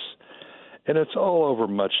unhappiness, and it's all over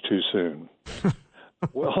much too soon.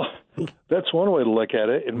 Well, that's one way to look at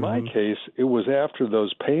it. In my case, it was after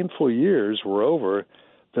those painful years were over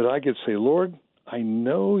that I could say, Lord, I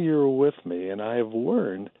know you're with me, and I have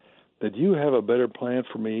learned that you have a better plan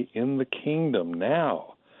for me in the kingdom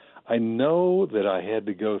now. I know that I had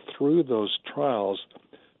to go through those trials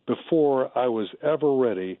before I was ever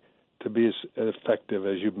ready to be as effective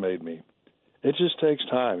as you've made me. It just takes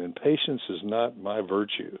time, and patience is not my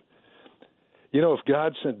virtue. You know, if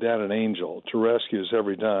God sent down an angel to rescue us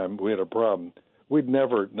every time we had a problem, we'd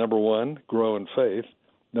never, number 1, grow in faith,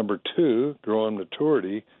 number 2, grow in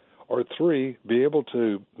maturity, or 3, be able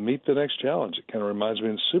to meet the next challenge. It kind of reminds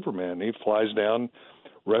me of Superman. He flies down,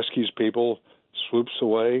 rescues people, swoops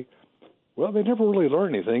away. Well, they never really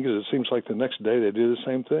learn anything because it seems like the next day they do the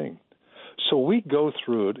same thing. So we go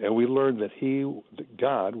through it, and we learn that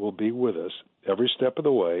God will be with us every step of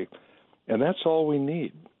the way, and that's all we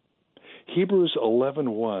need. Hebrews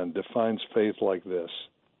 11:1 defines faith like this.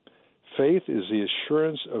 Faith is the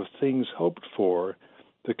assurance of things hoped for,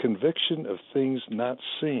 the conviction of things not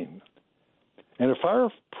seen. And a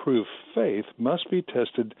fireproof faith must be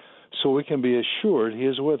tested so we can be assured he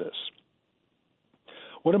is with us.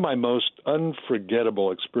 One of my most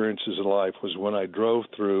unforgettable experiences in life was when I drove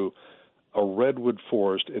through a redwood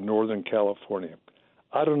forest in Northern California.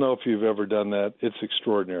 I don't know if you've ever done that. It's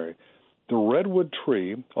extraordinary. The redwood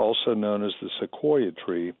tree, also known as the sequoia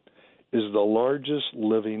tree, is the largest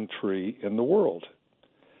living tree in the world.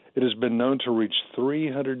 It has been known to reach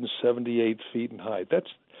 378 feet in height.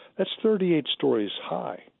 That's 38 stories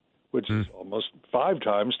high, which is almost 5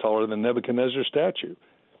 times taller than Nebuchadnezzar's statue.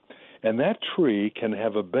 And that tree can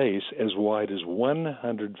have a base as wide as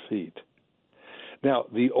 100 feet. Now,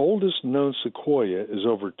 the oldest known sequoia is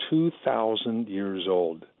over 2,000 years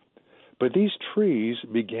old. But these trees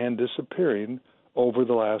began disappearing over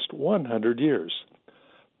the last 100 years,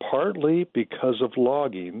 partly because of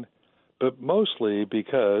logging, but mostly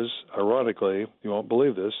because, ironically, you won't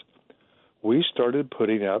believe this, we started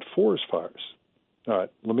putting out forest fires. All right,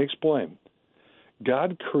 let me explain.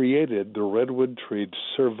 God created the redwood tree to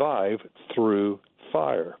survive through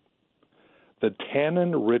fire. The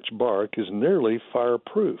tannin-rich bark is nearly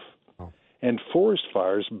fireproof, and forest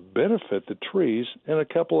fires benefit the trees in a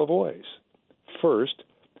couple of ways. First,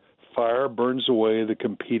 fire burns away the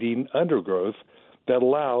competing undergrowth that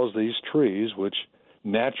allows these trees, which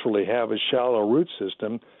naturally have a shallow root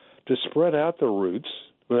system, to spread out the roots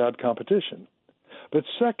without competition. But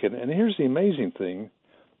second, and here's the amazing thing,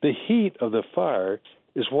 the heat of the fire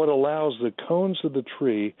is what allows the cones of the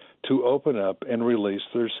tree to open up and release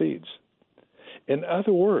their seeds. In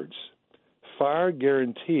other words, fire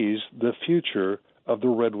guarantees the future of the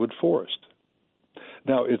redwood forest.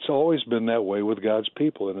 Now, it's always been that way with God's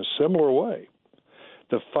people in a similar way.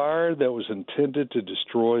 The fire that was intended to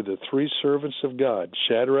destroy the 3 servants of God,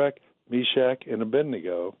 Shadrach, Meshach, and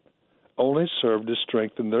Abednego, only served to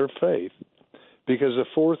strengthen their faith, because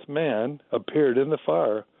a 4th man appeared in the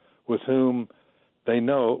fire with whom they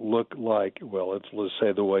know looked like, well, let's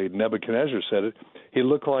say the way Nebuchadnezzar said it, he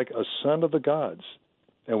looked like a son of the gods,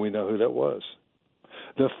 and we know who that was.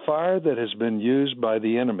 The fire that has been used by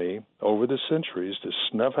the enemy over the centuries to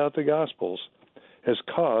snuff out the Gospels has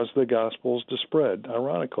caused the Gospels to spread,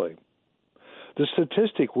 ironically. The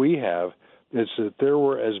statistic we have is that there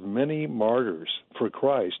were as many martyrs for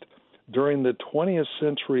Christ during the 20th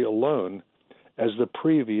century alone as the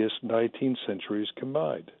previous 19 centuries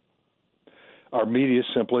combined. Our media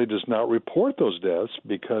simply does not report those deaths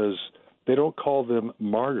because they don't call them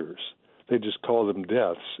martyrs. They just call them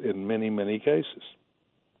deaths in many, many cases.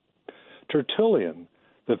 Tertullian,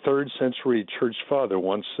 the 3rd century church father,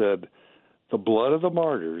 once said, "The blood of the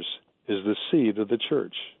martyrs is the seed of the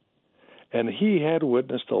church." And he had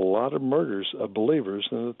witnessed a lot of murders of believers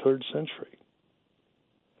in the 3rd century.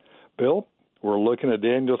 Bill, we're looking at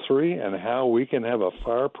Daniel 3 and how we can have a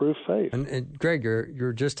fireproof faith. And Greg,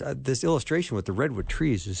 you're just this illustration with the redwood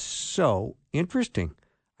trees is so interesting.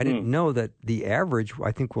 I didn't know that the average,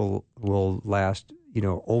 I think, will last,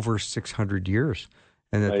 over 600 years,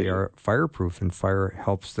 and that they are fireproof, and fire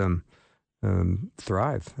helps them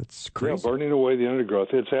thrive. That's crazy. Yeah, burning away the undergrowth.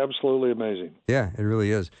 It's absolutely amazing. Yeah, it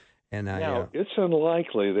really is. And now, it's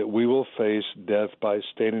unlikely that we will face death by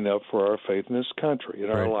standing up for our faith in this country in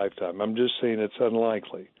our lifetime. I'm just saying it's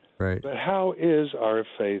unlikely. Right. But how is our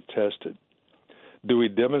faith tested? Do we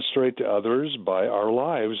demonstrate to others by our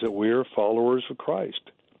lives that we are followers of Christ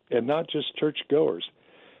and not just churchgoers?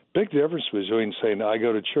 Big difference between saying, I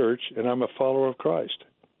go to church and I'm a follower of Christ.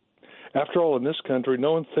 After all, in this country,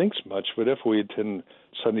 no one thinks much, but if we attend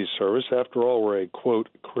Sunday service, after all, we're a, quote,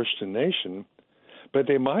 Christian nation. But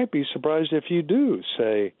they might be surprised if you do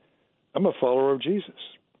say, I'm a follower of Jesus.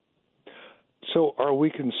 So are we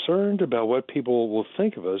concerned about what people will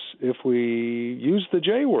think of us if we use the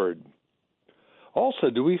J word? Also,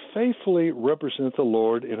 do we faithfully represent the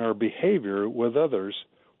Lord in our behavior with others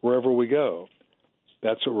wherever we go?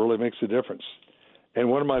 That's what really makes a difference. And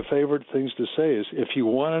one of my favorite things to say is, if you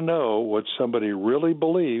want to know what somebody really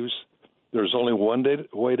believes, there's only one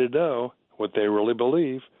way to know what they really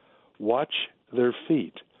believe. Watch their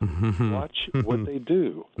feet. Watch what they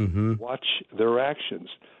do. Watch their actions.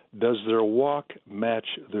 Does their walk match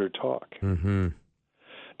their talk?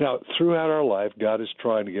 Now, throughout our life, God is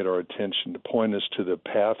trying to get our attention to point us to the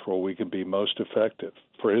path where we can be most effective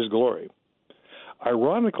for His glory.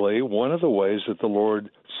 Ironically, one of the ways that the Lord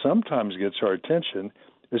sometimes gets our attention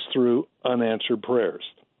is through unanswered prayers.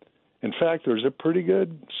 In fact, there's a pretty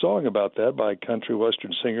good song about that by country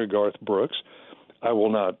western singer Garth Brooks. I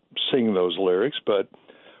will not sing those lyrics, but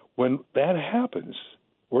when that happens,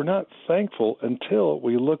 we're not thankful until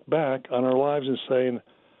we look back on our lives and saying,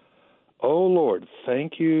 Oh, Lord,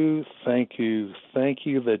 thank you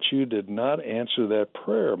that you did not answer that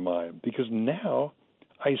prayer of mine, because now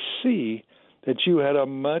I see that you had a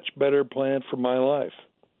much better plan for my life.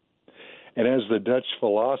 And as the Dutch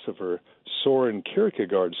philosopher Soren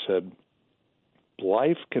Kierkegaard said,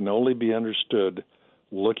 life can only be understood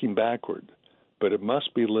looking backward, but it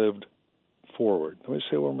must be lived forward. Let me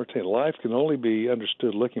say one more time. Life can only be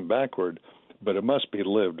understood looking backward, but it must be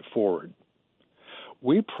lived forward.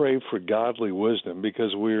 We pray for godly wisdom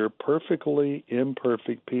because we're perfectly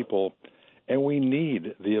imperfect people, and we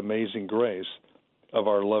need the amazing grace of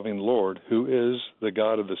our loving Lord, who is the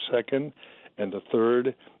God of the second and the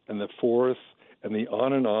third and the fourth and the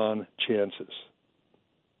on chances.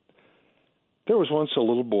 There was once a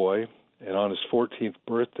little boy, and on his 14th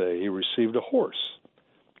birthday, he received a horse.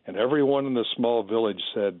 And everyone in the small village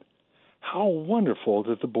said, "How wonderful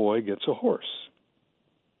that the boy gets a horse."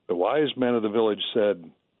 The wise men of the village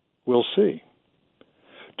said, "We'll see."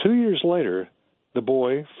 2 years later, the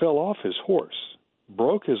boy fell off his horse,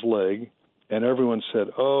 broke his leg, and everyone said,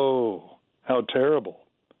 "Oh, how terrible."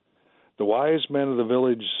 The wise men of the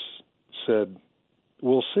village said,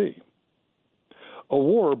 "We'll see." A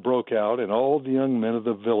war broke out, and all the young men of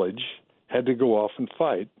the village had to go off and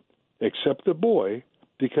fight, except the boy,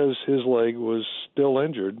 because his leg was still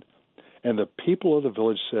injured, and the people of the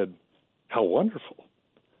village said, "How wonderful."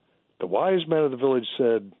 The wise men of the village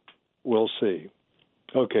said, "We'll see."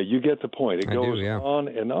 Okay, you get the point. It goes on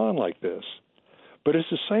and on like this. But it's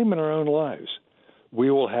the same in our own lives. We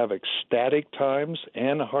will have ecstatic times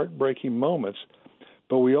and heartbreaking moments,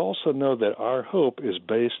 but we also know that our hope is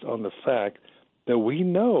based on the fact that we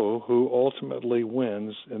know who ultimately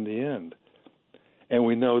wins in the end. And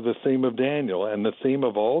we know the theme of Daniel and the theme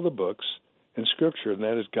of all the books in Scripture, and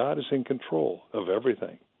that is God is in control of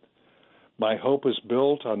everything. My hope is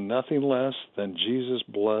built on nothing less than Jesus'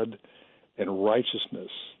 blood and righteousness.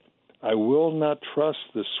 I will not trust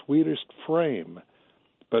the sweetest frame,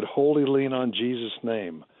 but wholly lean on Jesus'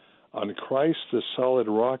 name. On Christ, the solid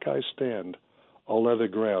rock I stand. All other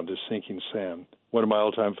ground is sinking sand. One of my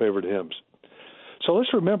all-time favorite hymns. So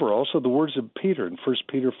let's remember also the words of Peter in 1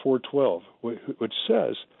 Peter 4:12, which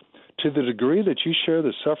says, "To the degree that you share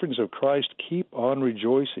the sufferings of Christ, keep on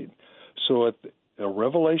rejoicing. So at the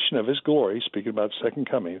revelation of his glory," speaking about second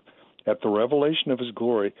coming, "at the revelation of his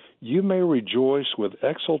glory, you may rejoice with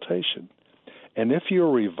exultation. And if you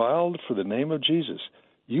are reviled for the name of Jesus,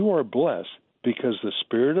 you are blessed, because the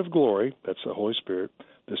Spirit of glory," that's the Holy Spirit,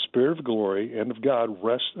 "the Spirit of glory and of God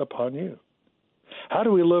rests upon you." How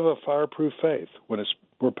do we live a fireproof faith when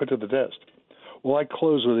we're put to the test? Well, I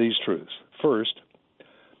close with these truths. First,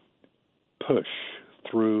 push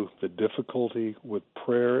through the difficulty with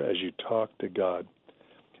prayer as you talk to God.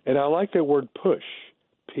 And I like that word push,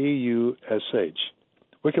 P-U-S-H.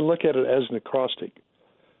 We can look at it as an acrostic.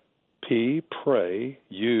 P, pray,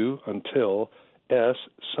 U, until, S,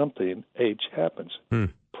 something, H, happens.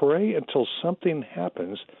 Pray until something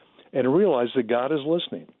happens and realize that God is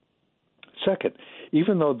listening. Second,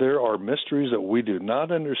 even though there are mysteries that we do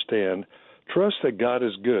not understand, trust that God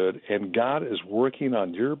is good and God is working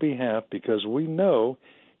on your behalf, because we know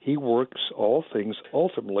he works all things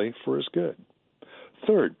ultimately for his good.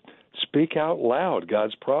 Third, speak out loud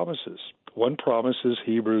God's promises. One promise is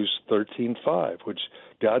Hebrews 13:5, which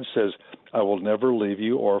God says, "I will never leave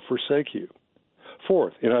you or forsake you."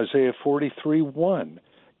 Fourth, in Isaiah 43:1,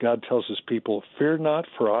 God tells his people, "Fear not,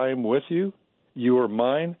 for I am with you. You are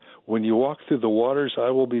mine. When you walk through the waters, I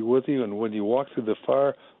will be with you, and when you walk through the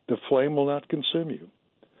fire, the flame will not consume you."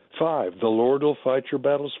 5, the Lord will fight your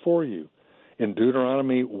battles for you. In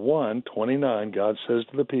Deuteronomy 1:29, God says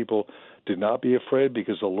to the people, "Do not be afraid,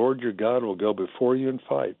 because the Lord your God will go before you and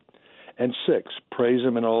fight." And 6, praise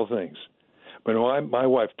him in all things. When my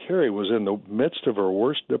wife Carrie was in the midst of her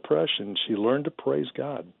worst depression, she learned to praise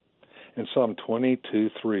God. And Psalm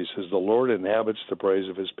 22:3 says, "The Lord inhabits the praise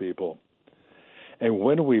of his people." And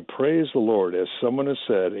when we praise the Lord, as someone has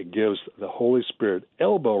said, it gives the Holy Spirit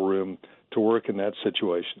elbow room to work in that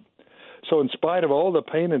situation. So in spite of all the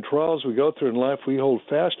pain and trials we go through in life, we hold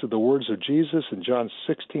fast to the words of Jesus in John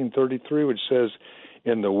 16:33, which says,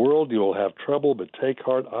 "In the world you will have trouble, but take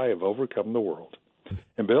heart, I have overcome the world."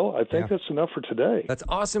 And Bill, I think that's enough for today. That's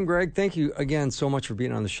awesome, Greg. Thank you again so much for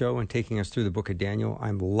being on the show and taking us through the book of Daniel.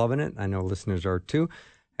 I'm loving it. I know listeners are too.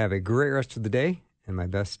 Have a great rest of the day, and my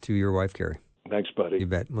best to your wife, Carrie. Thanks, buddy. You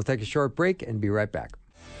bet. We'll take a short break and be right back.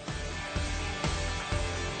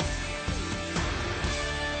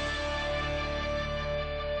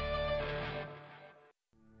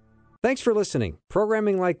 Thanks for listening.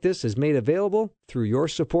 Programming like this is made available through your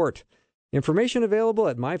support. Information available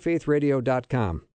at myfaithradio.com.